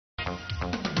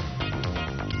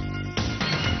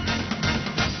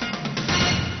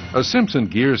A Simpson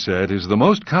gear set is the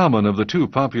most common of the two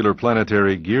popular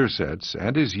planetary gear sets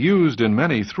and is used in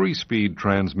many three-speed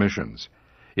transmissions.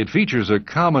 It features a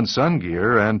common sun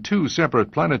gear and two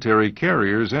separate planetary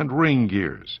carriers and ring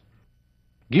gears.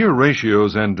 Gear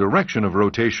ratios and direction of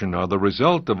rotation are the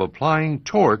result of applying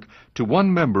torque to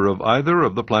one member of either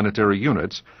of the planetary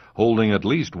units, holding at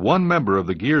least one member of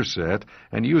the gear set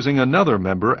and using another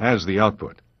member as the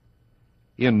output.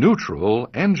 In neutral,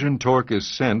 engine torque is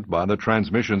sent by the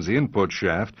transmission's input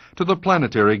shaft to the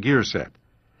planetary gear set.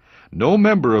 No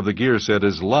member of the gear set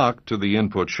is locked to the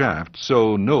input shaft,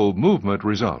 so no movement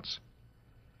results.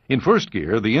 In first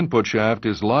gear, the input shaft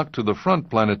is locked to the front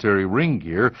planetary ring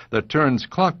gear that turns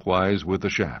clockwise with the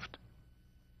shaft.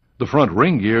 The front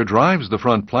ring gear drives the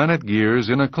front planet gears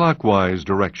in a clockwise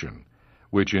direction,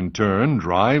 which in turn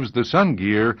drives the sun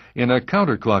gear in a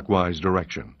counterclockwise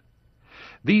direction.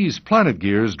 These planet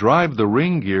gears drive the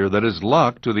ring gear that is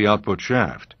locked to the output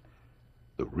shaft.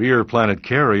 The rear planet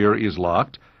carrier is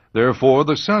locked, therefore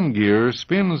the sun gear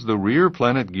spins the rear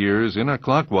planet gears in a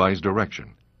clockwise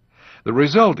direction. The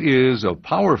result is a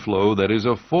power flow that is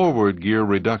a forward gear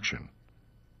reduction.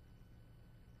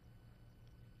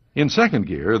 In second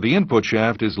gear, the input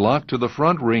shaft is locked to the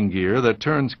front ring gear that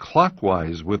turns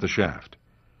clockwise with the shaft.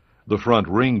 The front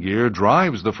ring gear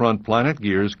drives the front planet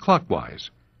gears clockwise.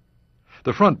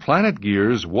 The front planet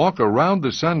gears walk around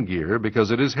the sun gear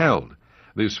because it is held.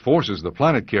 This forces the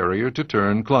planet carrier to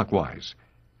turn clockwise.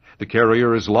 The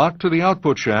carrier is locked to the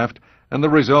output shaft, and the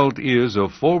result is a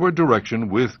forward direction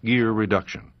with gear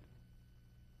reduction.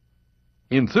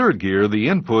 In third gear, the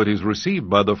input is received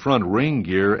by the front ring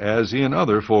gear as in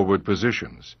other forward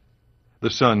positions.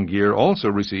 The sun gear also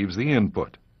receives the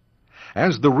input.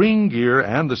 As the ring gear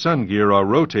and the sun gear are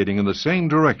rotating in the same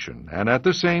direction and at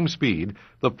the same speed,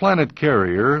 the planet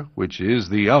carrier, which is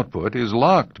the output, is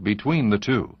locked between the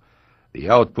two. The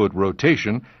output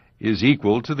rotation is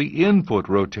equal to the input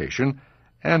rotation,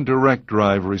 and direct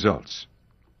drive results.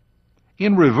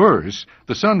 In reverse,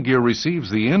 the sun gear receives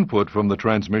the input from the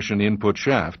transmission input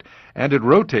shaft, and it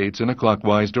rotates in a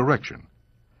clockwise direction.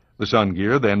 The sun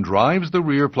gear then drives the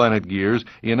rear planet gears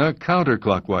in a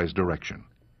counterclockwise direction.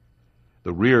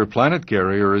 The rear planet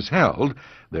carrier is held,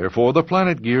 therefore the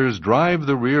planet gears drive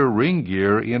the rear ring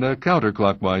gear in a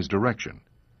counterclockwise direction.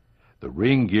 The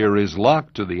ring gear is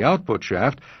locked to the output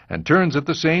shaft and turns at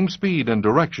the same speed and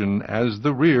direction as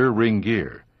the rear ring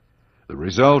gear. The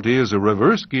result is a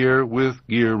reverse gear with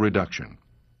gear reduction.